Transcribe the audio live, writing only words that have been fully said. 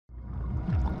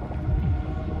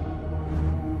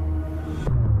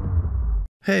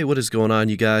Hey, what is going on,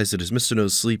 you guys? It is Mr. No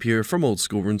Sleep here from Old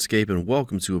School RuneScape, and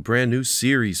welcome to a brand new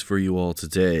series for you all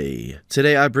today.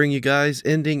 Today I bring you guys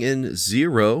Ending in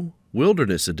 0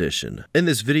 Wilderness Edition. In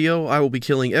this video, I will be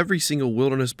killing every single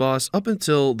wilderness boss up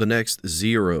until the next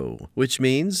 0, which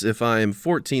means if I'm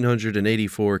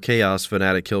 1484 Chaos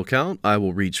Fanatic kill count, I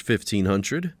will reach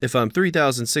 1500. If I'm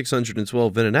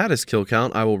 3612 Venenatis kill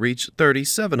count, I will reach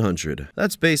 3700.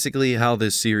 That's basically how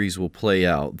this series will play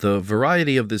out. The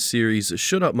variety of this series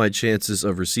should up my chances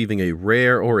of receiving a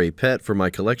rare or a pet for my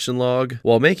collection log,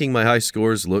 while making my high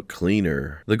scores look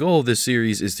cleaner. The goal of this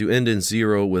series is to end in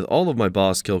 0 with all of my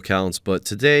boss kill counts, but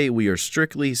today we are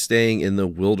strictly staying in the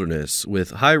wilderness.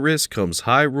 With high risk comes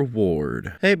high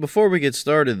reward. Hey, before we get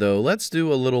started though, let's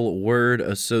do a little word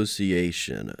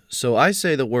association. So I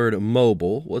say the word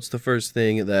mobile, what's the first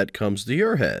thing that comes to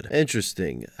your head?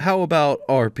 Interesting. How about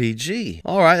RPG?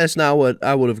 Alright, that's not what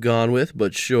I would have gone with,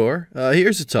 but sure.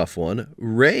 Here's a tough one.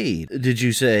 Raid. Did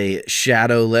you say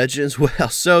Shadow Legends? Well,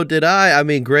 so did I. I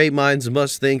mean, great minds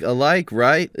must think alike,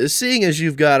 right? Seeing as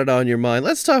you've got it on your mind,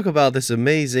 let's talk about this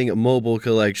amazing mobile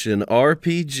collection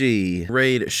RPG,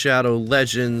 Raid Shadow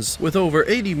Legends, with over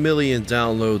 80 million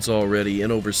downloads already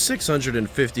and over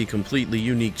 650 completely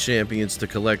unique champions to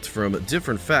collect from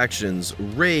different factions.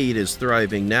 Raid is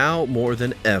thriving now more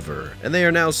than ever, and they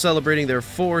are now celebrating their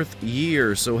 4th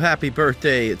year, so happy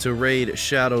birthday to Raid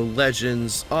Shadow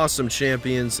Legends. Awesome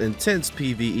champions, intense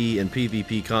PvE and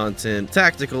PvP content,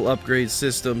 tactical upgrade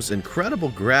systems, incredible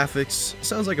graphics.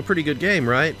 Sounds like a pretty good game,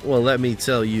 right? Well, let me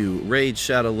tell you, Raid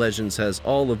Shadow Legends has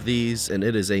all of these, and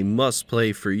it is a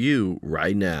must-play for you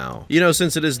right now. You know,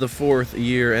 since it is the 4th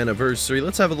year anniversary,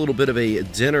 let's have a little bit of a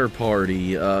dinner party.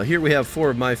 Here we have 4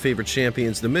 of my favorite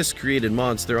champions. The miscreated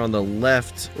monster on the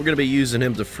left, we're going to be using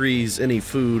him to freeze any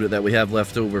food that we have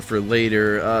left over for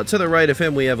later. To the right of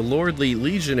him, we have Lordly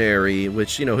Legionary,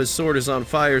 which, you know, his sword is on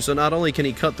fire, so not only can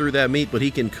he cut through that meat, but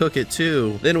he can cook it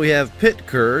too. Then we have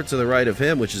Pitker to the right of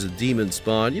him, which is a demon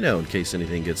spawn, you know, in case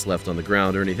anything gets left on the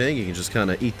ground or anything, you can just kind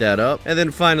of eat that up. And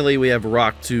then finally we have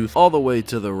Rocktooth all the way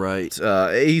to the right.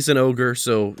 He's an ogre,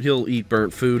 so he'll eat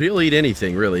burnt food. He'll eat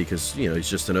anything really, because, you know, he's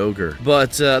just an ogre.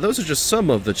 But those are just some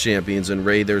of the champions in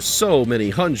Raid. There's so many,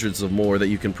 hundreds of more that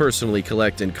you can personally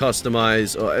collect and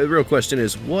customize. The real question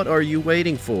is, what are you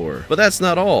waiting for? But that's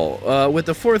not all. With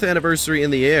the 4th anniversary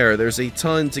in the air, there's a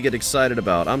ton to get excited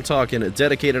about. I'm talking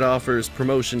dedicated offers,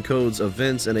 promotion codes,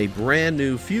 events, and a brand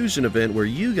new fusion event where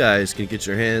you guys can get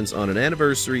your hands on an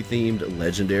anniversary themed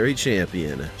legendary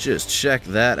champion. Just check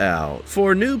that out.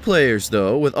 For new players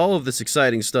though, with all of this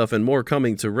exciting stuff and more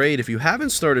coming to Raid, if you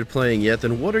haven't started playing yet,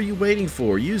 then what are you waiting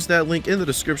for? Use that link in the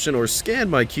description or scan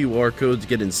my QR code to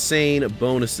get insane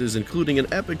bonuses, including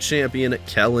an epic champion,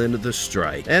 Kellen the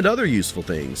Strike, and other useful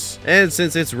things. And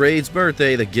since it's Raid's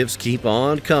birthday, the gifts keep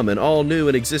on coming. All new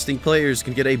and existing players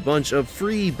can get a bunch of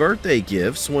free birthday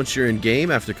gifts. Once you're in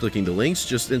game, after clicking the links,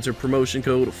 just enter promotion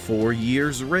code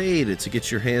 4YearsRaid to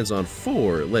get your hands on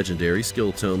 4 legendary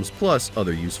skill tomes plus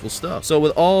other useful stuff. So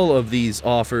with all of these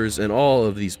offers and all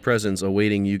of these presents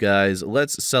awaiting you guys,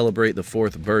 let's celebrate the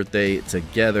 4th birthday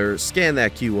together. Scan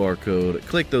that QR code,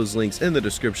 click those links in the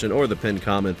description or the pinned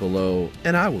comment below,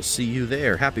 and I will see you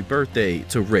there. Happy birthday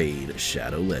to Raid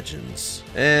Shadow Legends.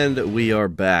 And we are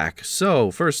back.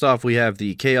 So first off, we have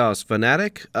the Chaos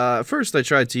Fanatic. First I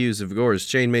tried to use Vigor's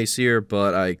Chainmace here,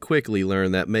 but I quickly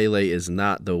learned that melee is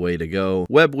not the way to go.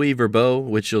 Web Weaver Bow,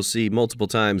 which you'll see multiple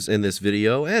times in this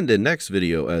video and in next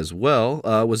video as well,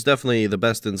 was definitely the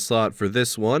best in slot for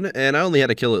this one, and I only had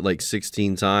to kill it like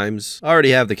 16 times. I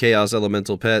already have the Chaos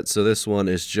Elemental pet, so this one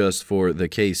is just for the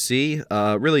KC.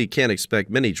 Really can't expect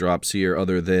many drops here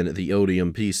other than the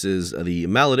Odium pieces, the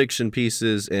Malediction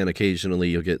pieces, and occasionally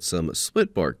you'll get some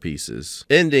Split Bark pieces.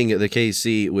 Ending the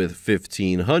KC with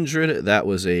 1500, that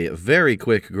was a very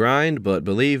quick grind, but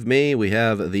believe me, we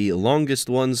have the longest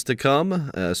ones to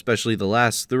come, especially the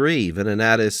last 3,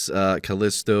 Venenatis,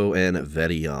 Callisto, and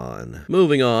Vedion.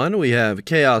 Moving on, we have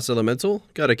Chaos Elemental.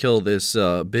 Gotta kill this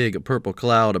big purple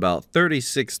cloud about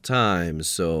 36 times,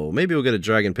 so maybe we'll get a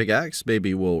Dragon Pickaxe,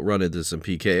 maybe we'll run into some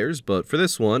PKers, but for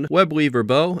this one, Web Weaver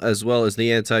Bow, as well as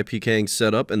the anti-PKing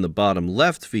setup in the bottom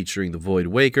left featuring the Void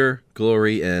Waker,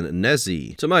 Glory, and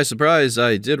Nezzy. To my surprise,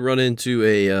 I did run into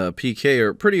a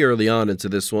PKer pretty early on into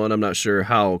this one. I'm not sure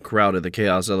how crowded the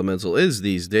Chaos Elemental is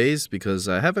these days, because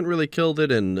I haven't really killed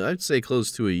it in, I'd say,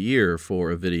 close to a year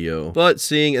for a video. But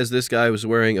seeing as this guy was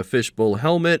wearing a fishbowl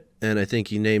helmet, and I think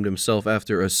he named himself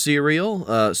after a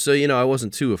cereal. So, you know, I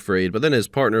wasn't too afraid. But then his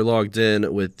partner logged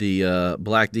in with the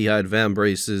black d'hide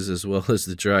vambraces as well as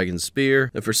the dragon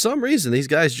spear. And for some reason, these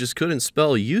guys just couldn't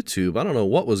spell YouTube. I don't know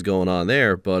what was going on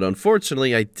there, but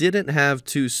unfortunately, I didn't have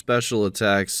 2 special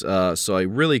attacks, so I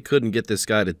really couldn't get this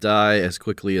guy to die as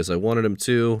quickly as I wanted him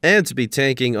to. And to be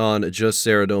tanking on just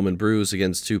Ceradome and Bruise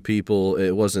against 2 people,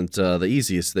 it wasn't the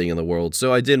easiest thing in the world.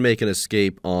 So I did make an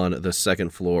escape on the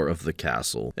 2nd floor of the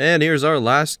castle. And here's our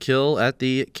last kill at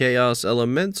the Chaos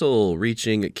Elemental,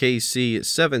 reaching KC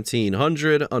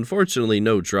 1700. Unfortunately,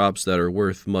 no drops that are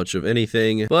worth much of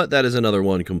anything, but that is another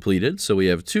one completed. So we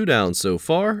have 2 down so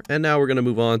far, and now we're going to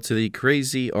move on to the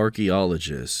Crazy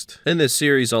Archaeologist. In this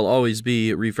series, I'll always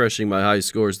be refreshing my high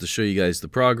scores to show you guys the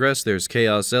progress. There's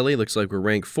Chaos Ellie. Looks like we're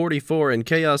ranked 44 in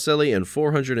Chaos Ellie and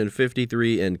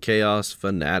 453 in Chaos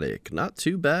Fanatic. Not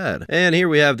too bad. And here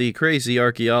we have the Crazy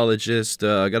Archaeologist.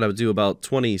 I gotta do about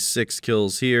 26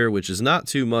 kills here, which is not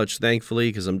too much, thankfully,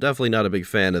 because I'm definitely not a big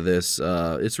fan of this.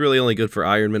 It's really only good for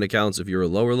Ironman accounts if you're a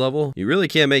lower level. You really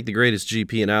can't make the greatest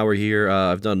GP an hour here.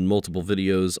 I've done multiple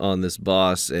videos on this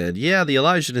boss, and yeah, the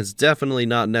Elysian is definitely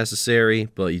not necessary,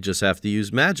 but you just have to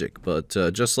use magic. But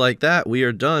just like that, we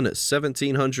are done.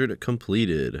 1700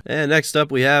 completed. And next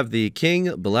up, we have the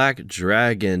King Black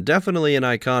Dragon. Definitely an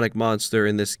iconic monster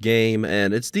in this game,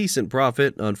 and it's decent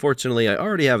profit. Unfortunately, I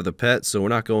already have the pet, so we're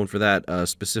not going for that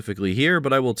specifically here,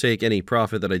 but I will take any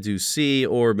profit that I do see,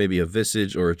 or maybe a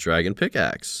Visage or a Dragon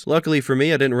Pickaxe. Luckily for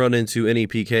me, I didn't run into any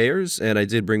PKers, and I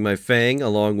did bring my Fang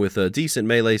along with a decent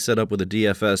melee setup with a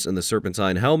DFS and the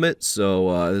Serpentine helmet,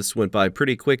 so this went by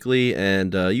pretty quickly,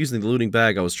 and using the looting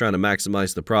bag, I was trying to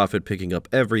maximize the profit, picking up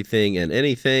everything and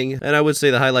anything, and I would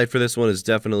say the highlight for this one is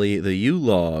definitely the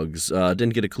U-Logs.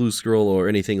 Didn't get a clue scroll or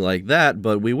anything like that,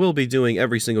 but we will be doing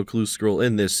every single clue scroll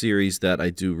in this series that I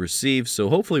do receive, so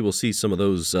hopefully we'll see some of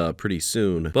those pretty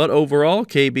soon. But overall,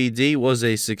 KBD was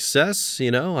a success.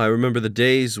 You know, I remember the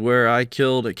days where I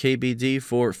killed a KBD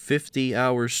for 50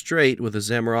 hours straight with a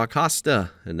Zamorak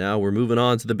Hosta, and now we're moving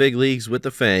on to the big leagues with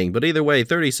the Fang. But either way,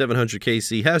 3700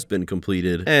 KC has been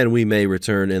completed, and we may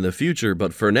return in the future,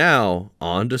 but for now,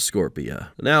 on to Scorpia.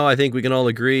 Now, I think we can all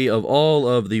agree, of all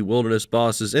of the wilderness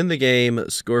bosses in the game,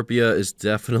 Scorpia is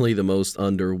definitely the most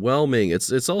underwhelming.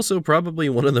 It's also probably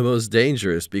one of the most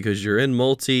dangerous, because you're in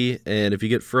multi, and if you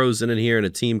get frozen in here and a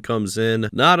team comes in,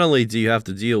 not only do you have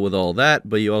to deal with all that,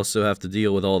 but you also have to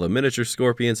deal with all the miniature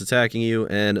scorpions attacking you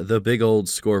and the big old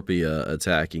Scorpia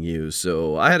attacking you.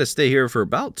 So I had to stay here for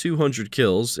about 200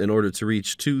 kills in order to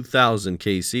reach 2000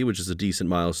 KC, which is a decent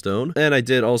milestone. And I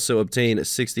did also obtain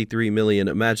 63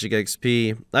 million magic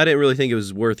XP. I didn't really think it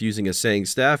was worth using a Sang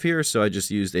staff here, so I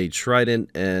just used a trident,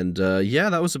 and yeah,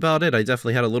 that was about it. I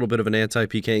definitely had a little bit of an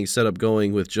anti-PKing setup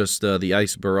going with just the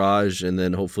ice barrage, and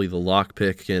then hopefully the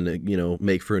lockpick can, you know,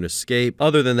 make for an escape.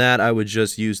 Other than that, I would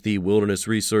just use the wilderness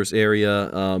resource area.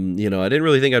 You know, I didn't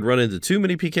really think I'd run into too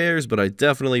many PKers, but I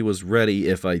definitely was ready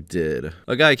if I did.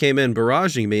 A guy came in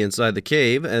barraging me inside the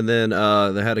cave, and then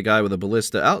they had a guy with a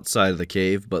ballista outside of the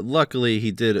cave, but luckily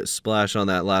he did splash on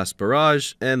that last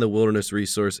barrage, and the wilderness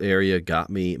resource area got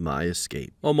me my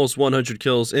escape. Almost 100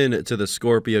 kills into the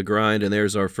Scorpia grind, and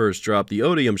there's our first drop, the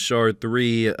Odium Shard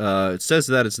 3. It says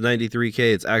that it's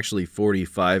 93k, it's actually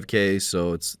 45k,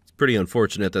 so it's pretty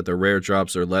unfortunate that the rare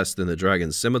drops are less than the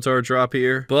Dragon Scimitar drop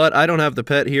here. But I don't have the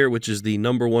pet here, which is the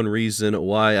 #1 reason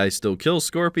why I still kill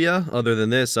Scorpia. Other than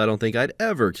this, I don't think I'd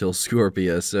ever kill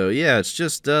Scorpia. So yeah, it's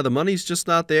just the money's just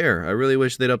not there. I really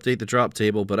wish they'd update the drop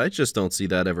table, but I just don't see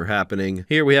that ever happening.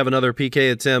 Here we have another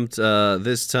PK attempt.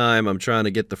 This time I'm trying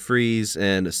to get the freeze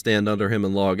and stand under him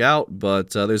and log out, but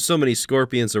there's so many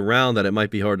Scorpions around that it might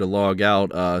be hard to log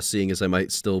out, seeing as I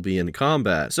might still be in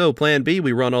combat. So plan B,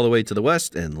 we run all the way to the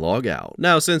west and log out.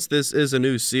 Now, since this is a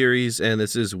new series and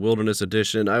this is Wilderness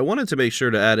Edition, I wanted to make sure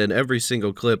to add in every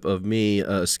single clip of me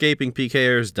escaping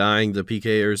PKers, dying to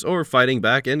PKers, or fighting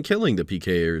back and killing the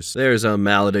PKers. There's a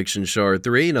Malediction Shard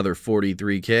 3, another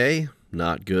 43k.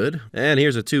 Not good. And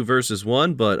here's a 2 versus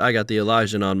 1, but I got the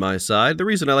Elysian on my side. The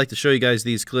reason I like to show you guys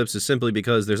these clips is simply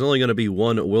because there's only going to be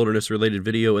one wilderness-related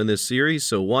video in this series,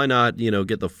 so why not, you know,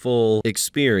 get the full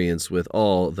experience with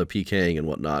all the PKing and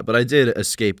whatnot. But I did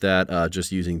escape that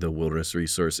just using the wilderness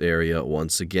resource area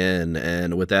once again.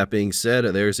 And with that being said,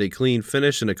 there's a clean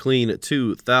finish and a clean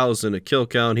 2,000 kill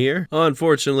count here.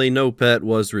 Unfortunately, no pet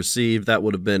was received. That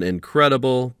would have been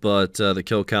incredible, but the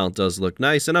kill count does look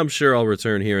nice, and I'm sure I'll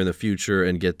return here in the future future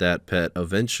and get that pet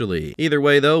eventually. Either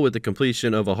way though, with the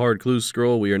completion of a hard clue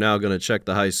scroll, we are now going to check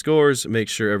the high scores, make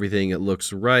sure everything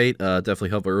looks right. Definitely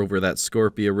hover over that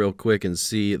Scorpia real quick and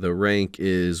see the rank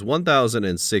is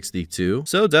 1062.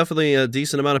 So definitely a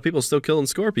decent amount of people still killing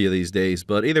Scorpia these days.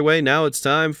 But either way, now it's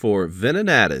time for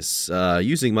Venenatus.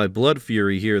 Using my Blood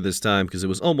Fury here this time because it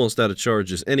was almost out of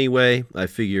charges anyway. I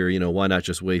figure, you know, why not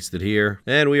just waste it here?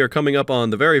 And we are coming up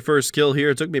on the very first kill here.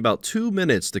 It took me about 2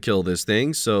 minutes to kill this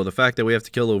thing. So the fact that we have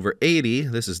to kill over 80,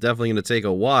 this is definitely going to take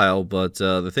a while. But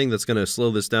the thing that's going to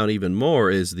slow this down even more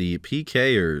is the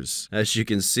PKers. As you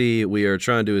can see, we are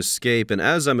trying to escape. And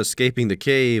as I'm escaping the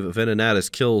cave,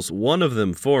 Venenatus kills one of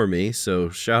them for me. So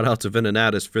shout out to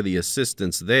Venenatus for the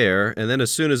assistance there. And then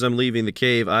as soon as I'm leaving the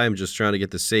cave, I am just trying to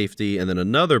get to safety. And then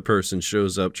another person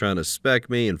shows up trying to spec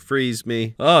me and freeze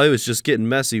me. Oh, it was just getting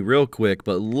messy real quick.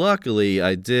 But luckily,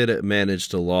 I did manage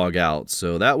to log out.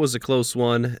 So that was a close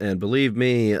one. And believe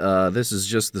me, this is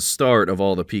just the start of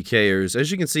all the PKers.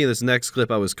 As you can see in this next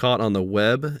clip, I was caught on the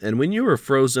web. And when you are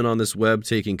frozen on this web,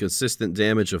 taking consistent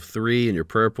damage of 3 and your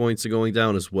prayer points are going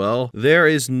down as well, there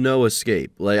is no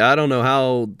escape. Like, I don't know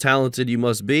how talented you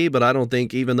must be, but I don't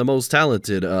think even the most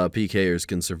talented PKers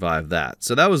can survive that.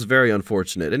 So that was very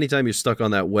unfortunate. Anytime you're stuck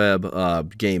on that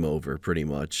web, game over, pretty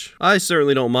much. I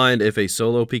certainly don't mind if a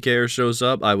solo PKer shows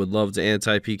up. I would love to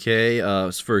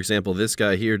anti-PK. For example, this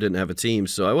guy here didn't have a team,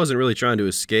 so I wasn't really trying to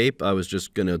escape. I was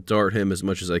just gonna dart him as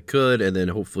much as I could, and then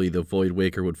hopefully the Void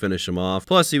Waker would finish him off.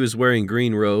 Plus, he was wearing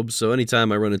green robes, so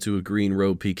anytime I run into a green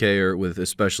robe PKer with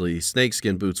especially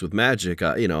snakeskin boots with magic,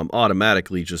 you know, I'm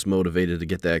automatically just motivated to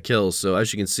get that kill. So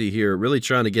as you can see here, really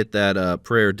trying to get that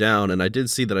prayer down, and I did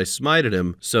see that I smited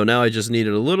him, so now I just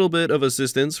needed a little bit of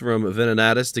assistance from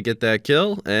Venenatus to get that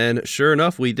kill, and sure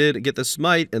enough, we did get the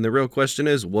smite, and the real question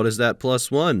is, what is that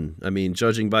 +1? I mean,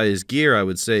 judging by his gear, I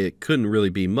would say it couldn't really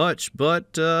be much,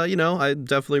 but, you know, I'm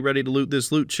definitely ready to loot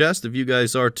this loot chest if you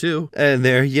guys are too. And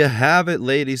there you have it,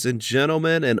 ladies and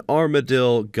gentlemen, an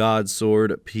Armadillo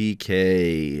Godsword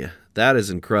PK. That is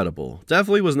incredible.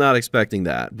 Definitely was not expecting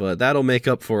that, but that'll make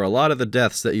up for a lot of the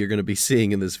deaths that you're going to be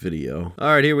seeing in this video.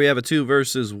 Alright, here we have a 2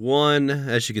 versus 1.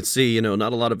 As you can see, you know,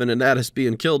 not a lot of Venenatus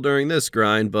being killed during this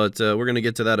grind, but we're going to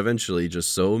get to that eventually.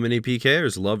 Just so many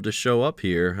PKers love to show up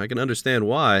here. I can understand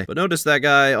why. But notice that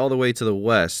guy all the way to the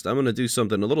west. I'm going to do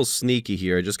something a little sneaky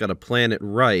here. I just got to plan it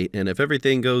right, and if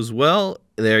everything goes well,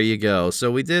 there you go.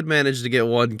 So we did manage to get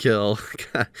 1 kill.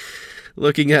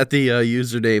 Looking at the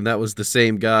username, that was the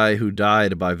same guy who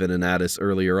died by Venenatus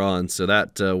earlier on, so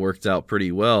that worked out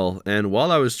pretty well. And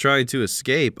while I was trying to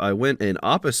escape, I went an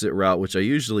opposite route, which I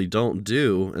usually don't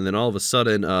do, and then all of a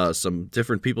sudden, some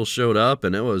different people showed up,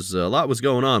 and it was a lot was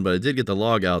going on, but I did get the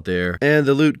log out there. And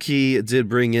the loot key did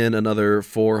bring in another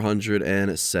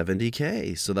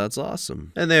 470k, so that's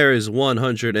awesome. And there is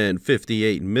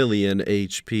 158 million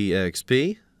HP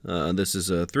XP. This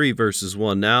is a 3 versus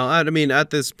 1 now. I mean,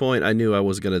 at this point, I knew I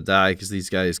was going to die because these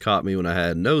guys caught me when I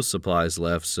had no supplies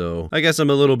left, so I guess I'm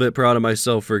a little bit proud of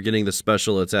myself for getting the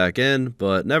special attack in,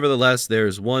 but nevertheless,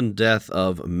 there's 1 death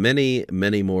of many,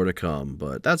 many more to come,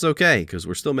 but that's okay, because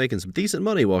we're still making some decent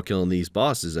money while killing these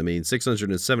bosses. I mean,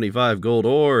 675 gold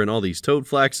ore and all these toad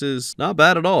flaxes, not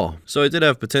bad at all. So I did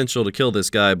have potential to kill this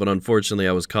guy, but unfortunately,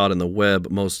 I was caught in the web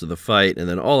most of the fight, and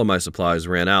then all of my supplies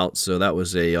ran out, so that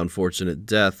was a unfortunate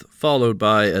death, followed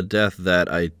by a death that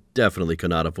I definitely could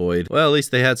not avoid. Well, at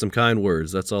least they had some kind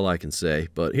words, that's all I can say.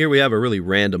 But here we have a really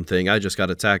random thing. I just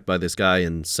got attacked by this guy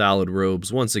in salad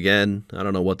robes once again. I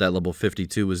don't know what that level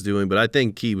 52 was doing, but I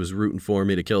think he was rooting for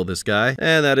me to kill this guy.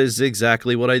 And that is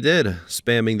exactly what I did.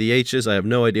 Spamming the H's. I have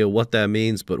no idea what that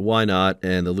means, but why not?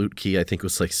 And the loot key I think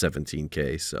was like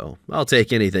 17k, so I'll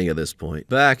take anything at this point.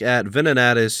 Back at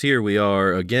Venenatus, here we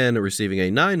are again receiving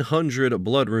a 900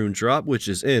 blood rune drop, which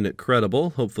is incredible.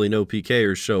 Hopefully no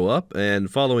PKers show up.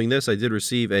 And following this, I did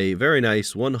receive a very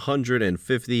nice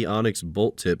 150 Onyx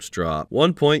Bolt Tips drop.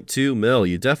 1.2 mil.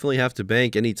 You definitely have to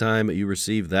bank anytime you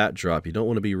receive that drop. You don't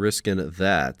want to be risking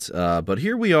that. But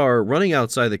here we are running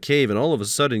outside the cave and all of a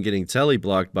sudden getting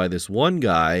tele-blocked by this one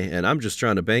guy, and I'm just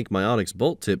trying to bank my Onyx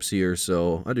Bolt Tips here,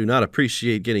 so I do not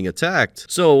appreciate getting attacked.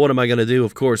 So what am I going to do?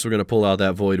 Of course, we're going to pull out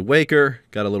that Void Waker.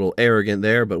 Got a little arrogant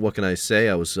there, but what can I say?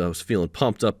 I was feeling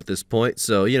pumped up at this point.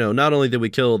 So, you know, not only did we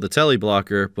kill the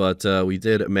tele-blocker, but we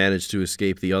did managed to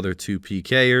escape the other 2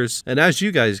 PKers. And as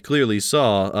you guys clearly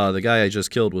saw, the guy I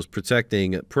just killed was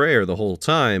protecting prayer the whole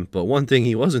time, but one thing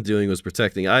he wasn't doing was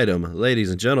protecting item. Ladies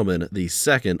and gentlemen, the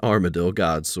second Armadillo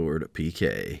Godsword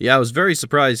PK. Yeah, I was very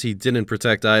surprised he didn't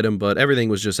protect item, but everything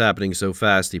was just happening so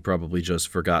fast he probably just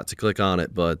forgot to click on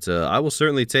it, but I will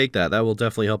certainly take that. That will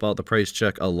definitely help out the price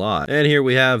check a lot. And here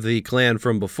we have the clan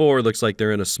from before. Looks like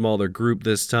they're in a smaller group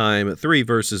this time. 3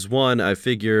 versus 1. I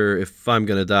figure if I'm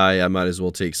gonna die, I might as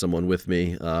well take someone with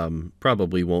me.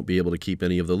 Probably won't be able to keep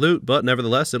any of the loot, but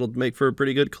nevertheless, it'll make for a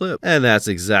pretty good clip. And that's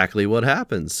exactly what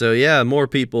happened. So yeah, more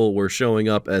people were showing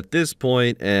up at this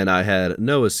point, and I had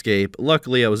no escape.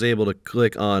 Luckily, I was able to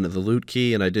click on the loot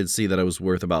key, and I did see that I was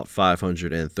worth about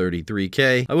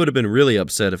 533k. I would have been really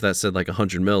upset if that said like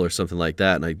 100 mil or something like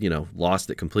that, and I, you know, lost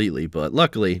it completely, but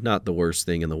luckily, not the worst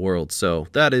thing in the world. So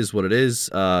that is what it is.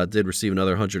 Did receive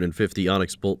another 150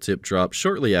 Onyx Bolt tip drop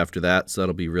shortly after that, so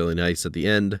that'll be really nice at the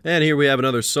end. And here we have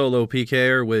another solo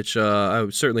PKer, which I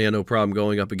certainly had no problem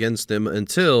going up against him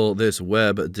until this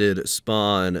web did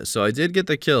spawn. So I did get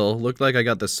the kill. Looked like I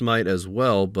got the smite as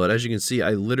well, but as you can see,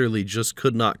 I literally just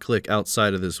could not click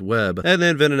outside of this web. And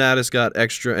then Venenatis got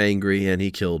extra angry and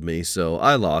he killed me, so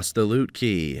I lost the loot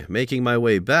key. Making my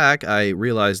way back, I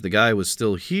realized the guy was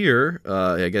still here.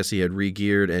 I guess he had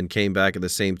re-geared and came back at the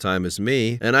same time as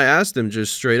me, and I asked him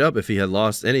just straight up if he had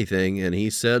lost anything, and he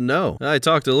said no. I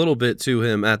talked a little bit to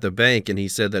him at the bank, and he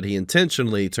said that he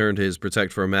intentionally turned his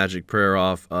Protect for a Magic prayer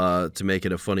off to make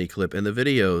it a funny clip in the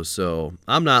video, so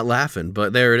I'm not laughing,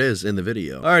 but there it is in the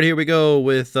video. Alright, here we go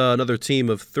with another team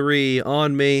of 3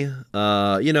 on me.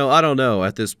 You know, I don't know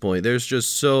at this point. There's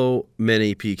just so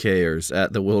many PKers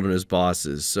at the Wilderness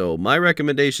bosses, so my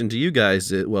recommendation to you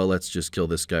guys is, well, let's just kill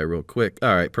this guy real quick.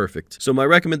 Alright, perfect. So my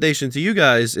recommendation to you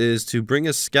guys is to bring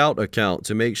a scout account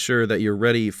to make sure that you're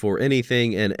ready for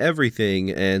anything and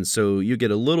everything, and so you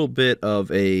get a little bit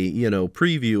of a, you know,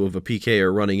 preview of a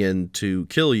PKer running in to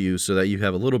kill you so that you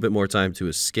have a little bit more time to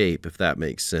escape, if that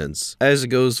makes sense. As it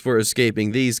goes for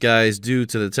escaping these guys, due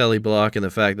to the telly block and the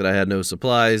fact that I had no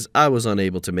supplies, I was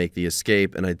unable to make the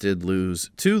escape, and I did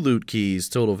lose 2 loot keys,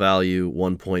 total value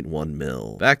 1.1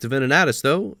 mil. Back to Venenatis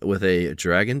though, with a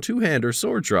Dragon 2-hander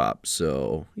sword drop,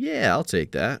 so yeah, I'll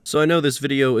take that. So I know this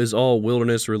video is all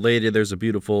Wilderness related. There's a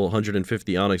beautiful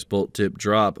 150 Onyx Bolt tip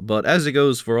drop, but as it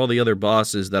goes for all the other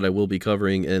bosses that I will be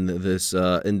covering in this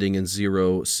Ending in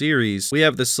Zero series, we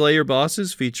have the Slayer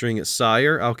bosses featuring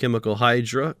Sire, Alchemical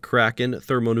Hydra, Kraken,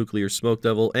 Thermonuclear Smoke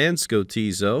Devil, and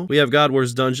Scotizo. We have God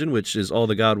Wars Dungeon, which is all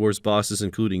the God Wars bosses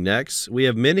including Nex. We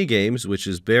have mini games, which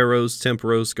is Barrows,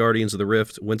 Temporos, Guardians of the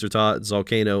Rift, Wintertot,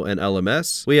 Zalcano, and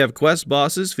LMS. We have quest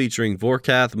bosses featuring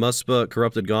Vorkath, Muspa,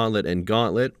 Corrupted Gauntlet, and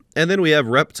Gauntlet. And then we have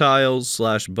reptiles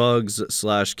slash bugs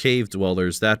slash cave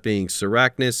dwellers, that being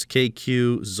Seracnus,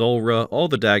 KQ, Zulra, all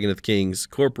the Dagonoth Kings,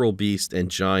 Corporal Beast, and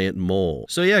Giant Mole.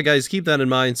 So yeah, guys, keep that in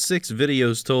mind. 6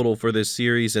 videos total for this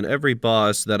series, and every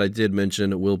boss that I did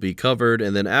mention will be covered.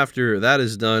 And then after that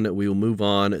is done, we will move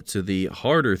on to the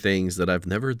harder things that I've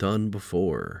never done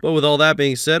before. But with all that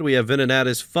being said, we have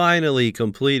Venenatis finally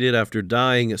completed after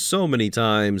dying so many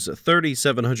times.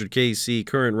 3700 KC,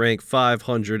 current rank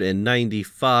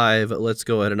 595. Let's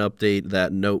go ahead and update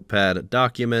that notepad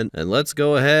document, and let's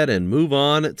go ahead and move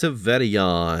on to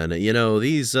Vet'ion. You know,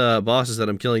 these bosses that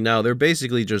I'm killing now, they're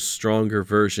basically just stronger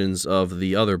versions of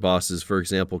the other bosses. For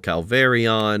example,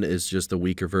 Calvarion is just a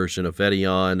weaker version of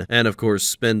Vet'ion, and of course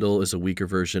Spindle is a weaker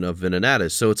version of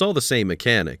Venenatis, so it's all the same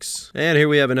mechanics. And here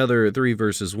we have another 3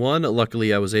 versus 1.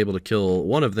 Luckily I was able to kill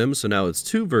one of them, so now it's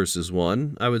 2 versus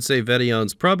 1. I would say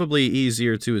Vet'ion's probably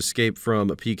easier to escape from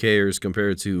PKers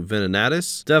compared to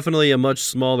Venenatis. Definitely a much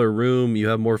smaller room. You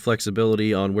have more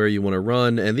flexibility on where you want to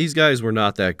run, and these guys were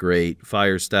not that great.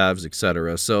 Fire staves,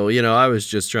 etc. So, you know, I was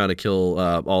just trying to kill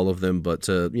all of them, but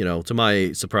to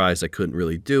my surprise, I couldn't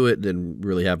really do it. Didn't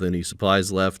really have any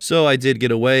supplies left. So I did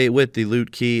get away with the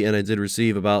loot key, and I did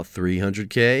receive about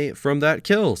 300k from that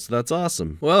kill, so that's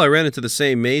awesome. Well, I ran into the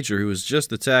same major who was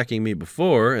just attacking me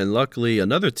before, and luckily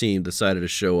another team decided to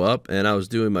show up, and I was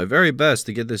doing my very best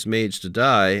to get this mage to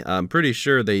die. I'm pretty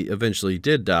sure they eventually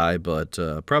did die, but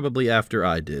probably after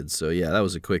I did. So yeah, that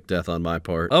was a quick death on my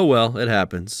part. Oh well, it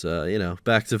happens. You know,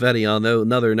 back to Vet'ion though.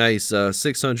 Another nice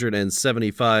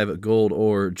 675 gold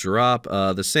ore drop.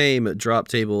 The same drop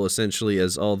table essentially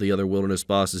as all the other Wilderness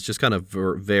bosses, just kind of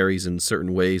varies in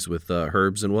certain ways with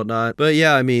herbs and whatnot. But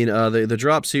yeah, I mean, the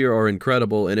drops here are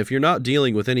incredible, and if you're not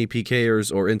dealing with any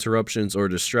PKers or interruptions or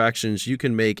distractions, you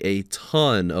can make a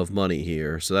ton of money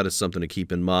here. So that is something to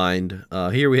keep in mind.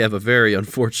 Here we have a very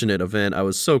unfortunate event. I was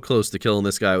was so close to killing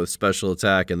this guy with special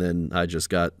attack, and then I just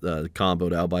got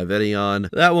comboed out by Vedion.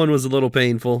 That one was a little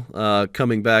painful.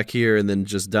 Coming back here and then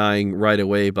just dying right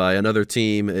away by another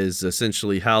team is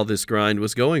essentially how this grind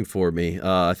was going for me.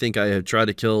 I think I had tried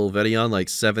to kill Vedion like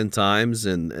 7 times,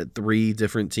 and 3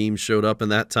 different teams showed up in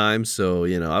that time, so,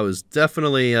 you know, I was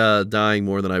definitely dying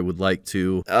more than I would like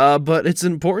to. But it's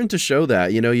important to show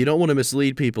that, you know, you don't want to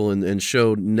mislead people and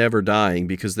show never dying,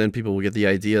 because then people will get the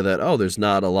idea that, oh, there's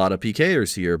not a lot of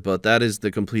PKers here, but that is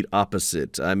the complete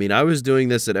opposite. I mean, I was doing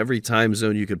this at every time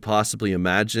zone you could possibly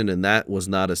imagine, and that was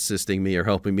not assisting me or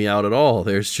helping me out at all.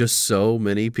 There's just so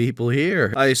many people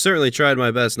here. I certainly tried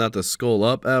my best not to skull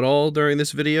up at all during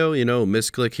this video. You know,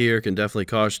 misclick here can definitely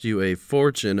cost you a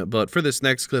fortune, but for this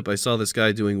next clip, I saw this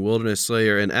guy doing Wilderness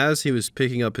Slayer, and as he was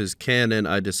picking up his cannon,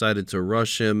 I decided to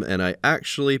rush him, and I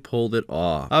actually pulled it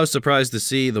off. I was surprised to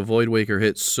see the Void Waker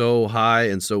hit so high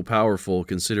and so powerful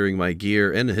considering my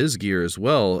gear and his gear as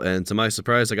well, and to my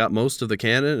surprise, I got most of the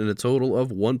cannon in a total of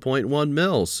 1.1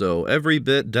 mil, so every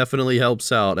bit definitely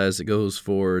helps out as it goes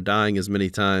for dying as many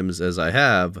times as I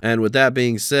have. And with that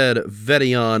being said,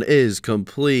 Vedion is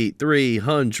complete.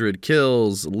 300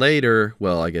 kills later.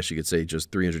 Well, I guess you could say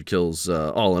just 300 kills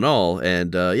all in all.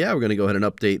 And yeah, we're going to go ahead and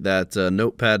update that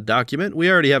notepad document. We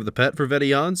already have the pet for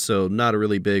Vedion, so not a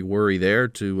really big worry there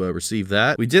to receive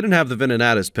that. We didn't have the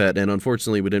Venenatus pet, and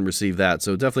unfortunately we didn't receive that,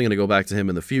 so definitely going to go back to him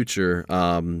in the future.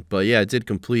 But yeah, I did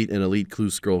complete an Elite Clue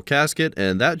Scroll casket,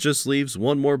 and that just leaves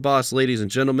one more boss, ladies and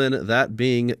gentlemen, that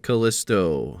being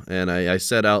Callisto. And I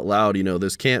said out loud, you know,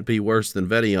 this can't be worse than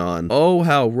Vedion. Oh,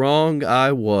 how wrong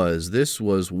I was. This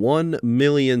was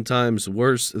 1,000,000 times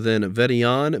worse than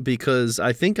Vedion, because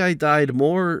I think I died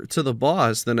more to the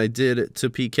boss than I did to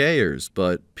PKers,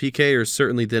 but PKers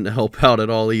certainly didn't help out at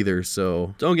all either,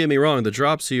 so don't get me wrong, the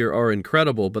drops here are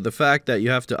incredible, but the fact that you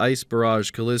have to Ice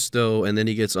Barrage Callisto and then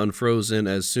he gets unfrozen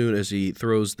as soon as he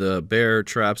throws the bear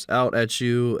traps out at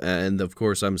you, and of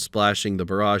course I'm splashing the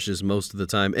barrages most of the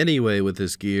time anyway with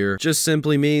this gear, just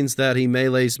simply means that he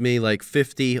melees me like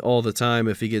 50 all the time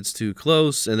if he gets too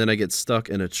close, and then I get stuck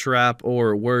in a trap,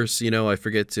 or worse, you know, I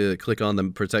forget to click on the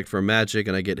Protect from Magic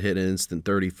and I get hit an instant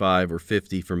 35 or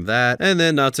 50 from that. And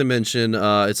then not to mention,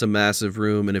 it's a massive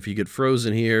room, and if you get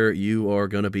frozen here, you are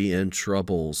gonna be in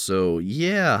trouble. So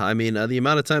yeah, I mean, the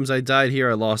amount of times I died here,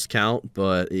 I lost count,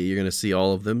 but you're gonna see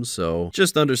all of them, so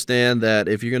just understand that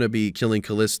if you're gonna be killing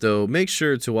Callisto, make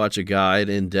sure to watch a guide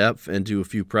in depth and do a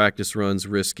few practice runs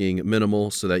risking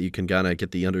minimal so that you can kind of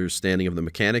get the understanding of the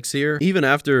mechanics here. Even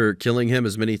after killing him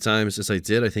as many times as I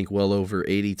did, I think well over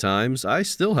 80 times, I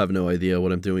still have no idea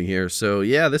what I'm doing here. So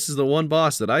yeah, this is the one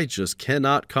boss that I just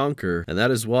cannot conquer, and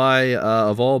that is why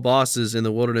of all bosses in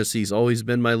the wilderness, he's always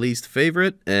been my least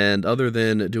favorite, and other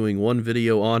than doing one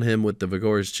video on him with the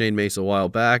Vigor's Chain Mace a while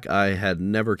back, I had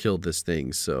never killed this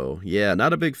thing, so yeah,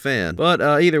 not a big fan. But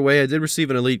either way, I did receive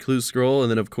an Elite Clue Scroll,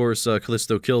 and then of course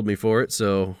Callisto killed me for it,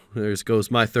 so there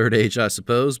goes my third age, I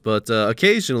suppose. But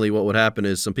occasionally what would happen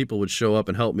is some people would show up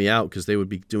and help me out because they would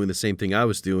be doing the same thing I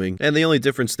was doing, and the only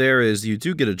difference there is you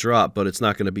do get a drop, but it's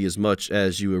not going to be as much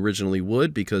as you originally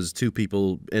would because 2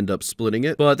 people end up splitting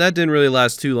it. But that didn't really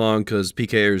last too long because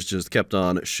PKers just kept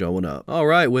on showing up.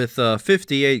 Alright, with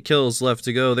 58 kills left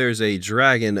to go, there's a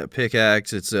Dragon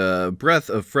Pickaxe. It's a breath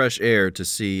of fresh air to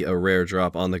see a rare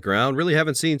drop on the ground. Really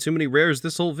haven't seen too many rares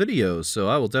this whole video, so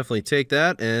I will definitely take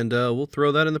that, and we'll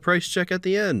throw that in the price check at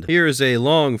the end. Here is a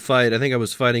long fight. I think I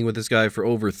was fighting with this guy for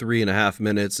over 3.5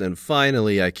 minutes, and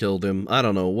finally I killed him. I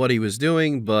don't know what he was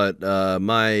doing, but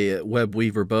my Web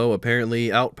Weaver bow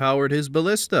apparently outpowered his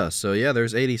ballista. So yeah,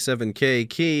 there's 87k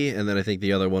key, and then I think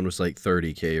the other one was like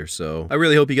 30k or so. I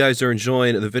really hope you guys are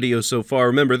enjoying the video so far.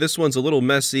 Remember, this one's a little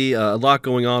messy, a lot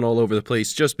going on all over the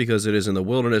place just because it is in the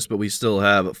wilderness, but we still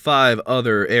have 5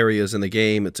 other areas in the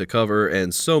game to cover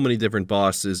and so many different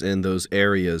bosses in those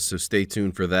areas, so stay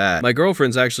tuned for that. My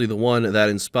girlfriend's actually the one that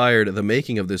inspired the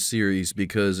making of this series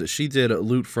because she did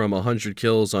loot from 100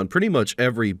 kills on pretty much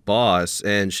every boss,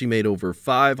 and she made over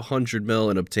 500 mil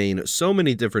and obtained so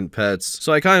many different pets.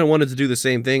 So I kind of wanted to do the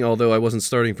same thing, although I wasn't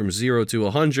starting from 0 to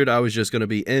 100. I was just going to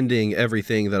be ending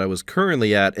everything that I was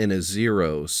currently at in a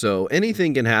 0. So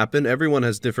anything can happen. Everyone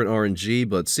has different RNG,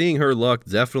 but seeing her luck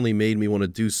definitely made me want to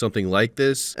do something like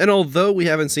this. And although we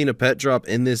haven't seen a pet drop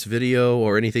in this video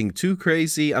or anything too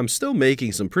crazy, I'm still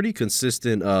making some pretty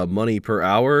consistent money per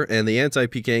hour, and the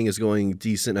anti-PKing is going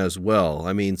decent as well.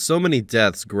 I mean, so many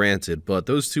deaths granted, but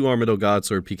those 2 Armado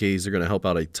Godsword PKs are going to help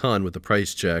out a ton with the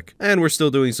price check. And we're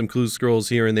still doing some clue scrolls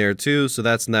here and there too, so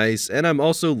that's nice. And I'm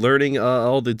also learning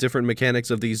all the different mechanics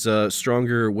of these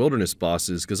stronger wilderness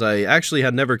bosses, because I actually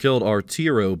had never killed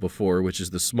Artiro before, which is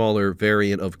the smaller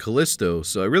variant of Callisto.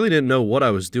 Callisto, so I really didn't know what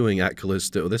I was doing at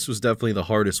Callisto. This was definitely the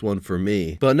hardest one for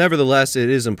me. But nevertheless, it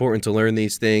is important to learn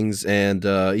these things, and,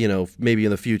 you know, maybe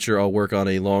in the future I'll work on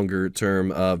a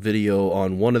longer-term video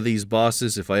on one of these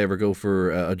bosses if I ever go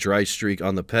for a dry streak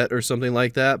on the pet or something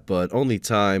like that, but only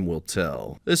time will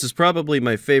tell. This is probably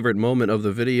my favorite moment of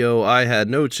the video. I had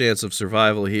no chance of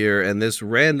survival here, and this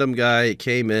random guy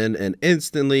came in and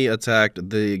instantly attacked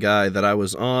the guy that I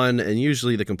was on, and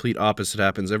usually the complete opposite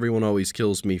happens. Everyone always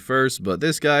kills me first, but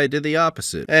this guy did the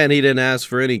opposite. And he didn't ask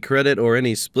for any credit or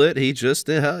any split. He just,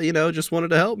 you know, just wanted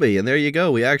to help me. And there you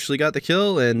go. We actually got the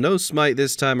kill, and no smite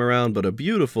this time around, but a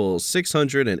beautiful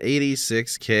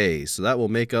 686k. So that will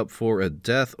make up for a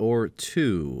death or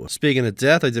two. Speaking of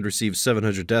death, I did receive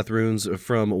 700 death runes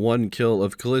from one kill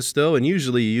of Callisto, and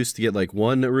usually you used to get like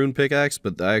one rune pickaxe,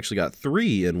 but I actually got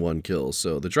 3 in one kill.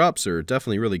 So the drops are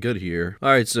definitely really good here.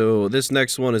 Alright, so this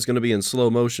next one is going to be in slow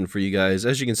motion for you guys.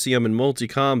 As you can see, I'm in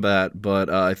multi-combat, but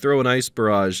I throw an ice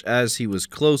barrage as he was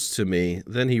close to me.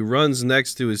 Then he runs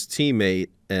next to his teammate,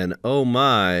 and oh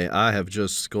my, I have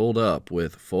just skulled up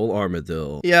with full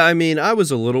armadillo. Yeah, I mean, I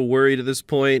was a little worried at this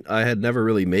point. I had never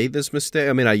really made this mistake.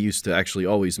 I mean, I used to actually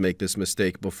always make this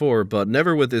mistake before, but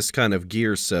never with this kind of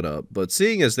gear setup. But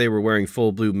seeing as they were wearing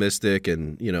full blue mystic,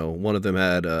 and, you know, one of them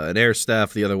had an air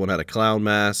staff, the other one had a clown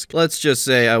mask, let's just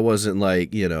say I wasn't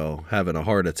like, you know, having a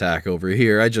heart attack over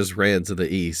here. I just ran to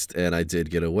the east, and I did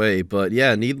get away. But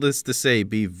yeah, needless to say,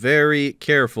 be very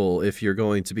careful if you're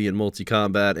going to be in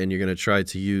multi-combat and you're going to try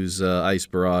to use ice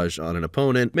barrage on an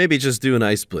opponent. Maybe just do an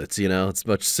ice blitz, you know, it's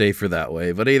much safer that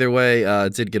way. But either way, I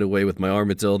did get away with my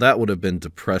armadillo. That would have been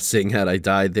depressing had I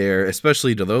died there,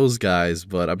 especially to those guys,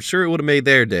 but I'm sure it would have made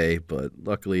their day, but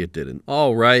luckily it didn't.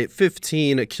 Alright,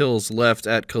 15 kills left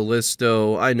at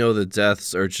Callisto. I know the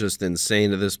deaths are just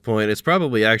insane at this point. It's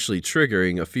probably actually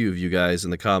triggering a few of you guys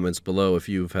in the comments below if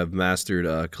you have mastered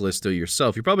Callisto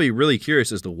yourself. You're probably really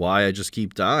curious as to why I just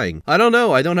keep dying. I don't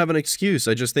know, I don't have an excuse.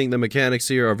 I just think the mechanics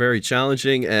here are very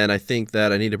challenging, and I think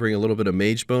that I need to bring a little bit of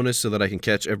mage bonus so that I can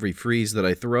catch every freeze that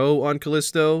I throw on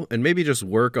Callisto, and maybe just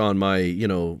work on my, you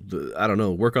know, I don't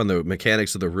know, work on the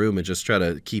mechanics of the room and just try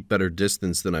to keep better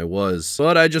distance than I was.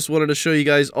 But I just wanted to show you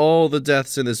guys all the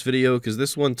deaths in this video, because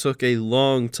this one took a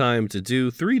long time to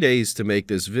do, 3 days to make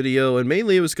this video, and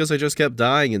mainly it was because I just kept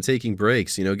dying and taking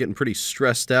breaks, you know, getting pretty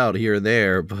stressed out here and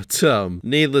there. But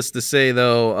needless to say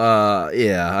though,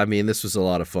 yeah, I mean, this was a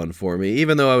lot of fun for me.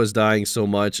 Even though I was dying so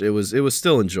much, it was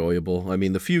still enjoyable. I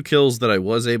mean, the few kills that I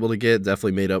was able to get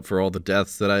definitely made up for all the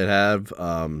deaths that I had.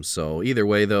 So either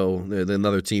way though,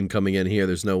 another team coming in here,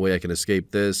 there's no way I can escape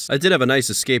this. I did have a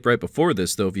nice escape right before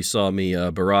this though, if you saw me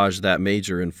barrage that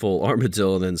major in full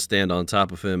armadillo and then stand on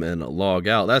top of him and log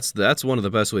out. That's one of the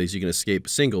best ways you can escape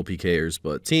single PKers,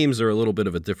 but teams are a little bit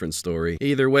of a different story.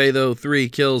 Either way though, 3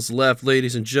 kills left,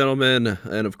 ladies and gentlemen,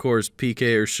 and of course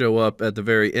PKers show up at the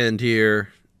very end here.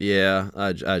 Yeah,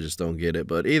 I just don't get it.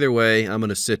 But either way, I'm going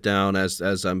to sit down as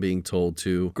I'm being told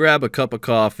to, grab a cup of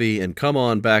coffee, and come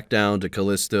on back down to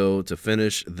Callisto to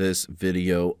finish this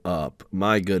video up.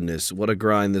 My goodness, what a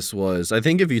grind this was. I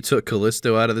think if you took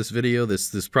Callisto out of this video,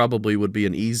 this probably would be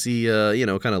an easy, you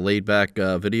know, kind of laid back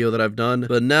video that I've done.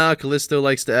 But nah, Callisto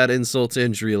likes to add insult to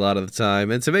injury a lot of the time.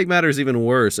 And to make matters even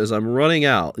worse, as I'm running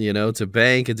out, you know, to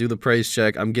bank and do the praise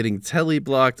check, I'm getting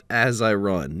tele-blocked as I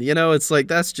run. You know, it's like,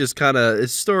 that's just kind of,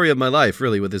 it's story of my life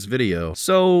really with this video.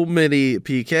 So many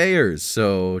PKers,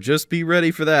 so just be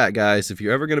ready for that, guys. If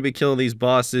you're ever going to be killing these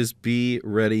bosses, be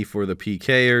ready for the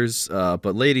PKers.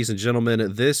 But ladies and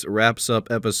gentlemen, this wraps up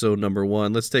episode number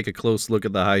 1. Let's take a close look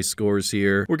at the high scores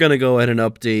here. We're going to go ahead and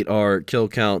update our kill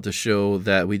count to show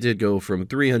that we did go from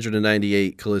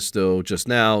 398 Callisto just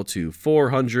now to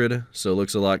 400, so it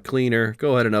looks a lot cleaner.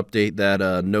 Go ahead and update that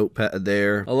notepad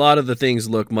there. A lot of the things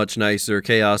look much nicer.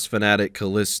 Chaos Fanatic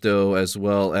Callisto, as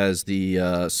well as the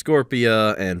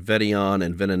Scorpia and Vedion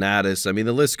and Venenatus. I mean,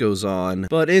 the list goes on.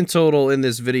 But in total in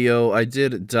this video, I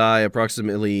did die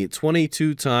approximately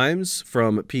 22 times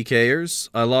from PKers.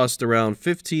 I lost around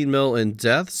 15 mil in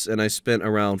deaths, and I spent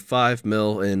around 5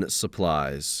 mil in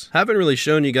supplies. Haven't really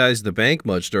shown you guys the bank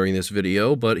much during this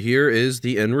video, but here is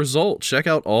the end result. Check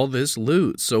out all this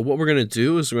loot. So what we're going to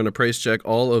do is we're going to price check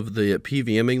all of the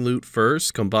PVMing loot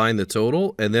first, combine the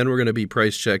total, and then we're going to be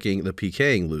price checking the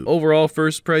PKing loot. Overall,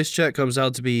 first price check comes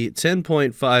out to be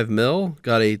 10.5 mil.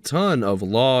 Got a ton of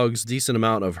logs, decent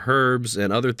amount of herbs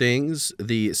and other things.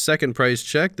 The second price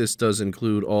check, this does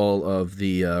include all of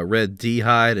the red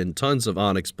D-hide and tons of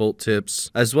onyx bolt tips,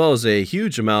 as well as a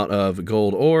huge amount of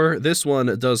gold ore. This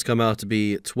one does come out to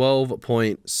be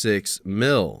 12.6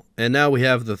 mil. And now we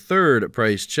have the third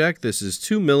price check. This is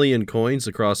 2 million coins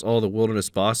across all the wilderness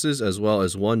bosses, as well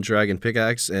as 1 dragon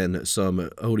pickaxe and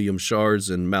some odium shards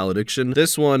and malediction.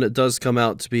 This one does come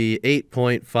out to be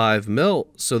 8.5 mil.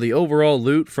 So the overall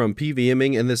loot from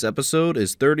PVMing in this episode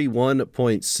is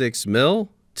 31.6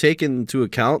 mil. Take into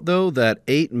account, though, that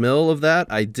 8 mil of that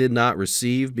I did not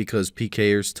receive because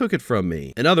PKers took it from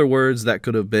me. In other words, that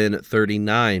could have been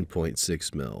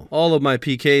 39.6 mil. All of my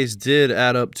PKs did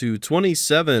add up to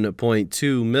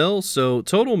 27.2 mil, so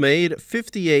total made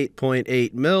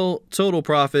 58.8 mil, total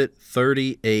profit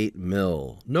 38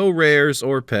 mil. No rares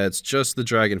or pets, just the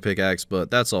dragon pickaxe, but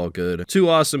that's all good. 2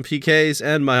 awesome PKs,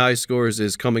 and my high scores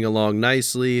is coming along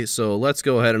nicely, so let's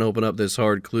go ahead and open up this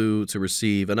hard clue to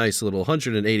receive a nice little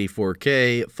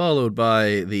 184k, followed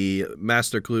by the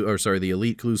master clue, or sorry, the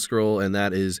elite clue scroll, and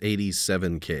that is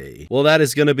 87k. Well, that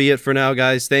is going to be it for now,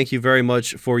 guys. Thank you very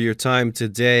much for your time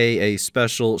today. A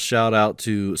special shout out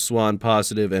to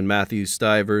SwanPositive and Matthew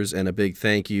Stivers, and a big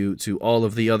thank you to all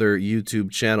of the other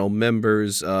YouTube channel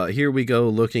members. Here we go,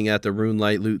 looking at the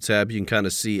RuneLite loot tab. You can kind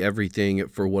of see everything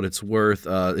for what it's worth,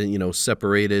 you know,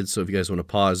 separated. So if you guys want to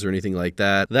pause or anything like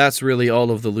that, that's really all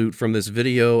of the loot from this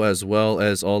video, as well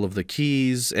as all of the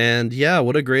keys. And yeah,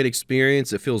 what a great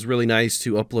experience. It feels really nice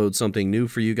to upload something new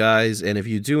for you guys. And if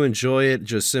you do enjoy it,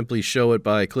 just simply show it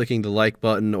by clicking the like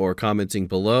button or commenting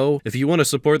below. If you want to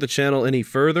support the channel any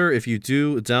further, if you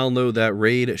do download that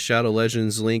Raid Shadow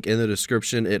Legends link in the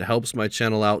description, it helps my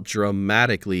channel out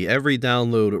dramatically. Every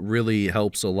download really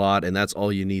helps a lot, and that's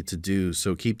all you need to do,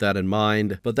 so keep that in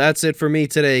mind. But that's it for me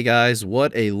today, guys.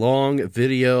 What a long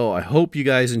video. I hope you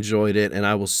guys enjoyed it, and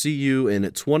I will see you in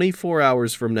 24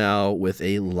 hours from now with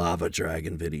a lava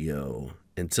dragon video.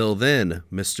 Until then,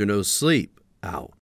 Mr. No Sleep out.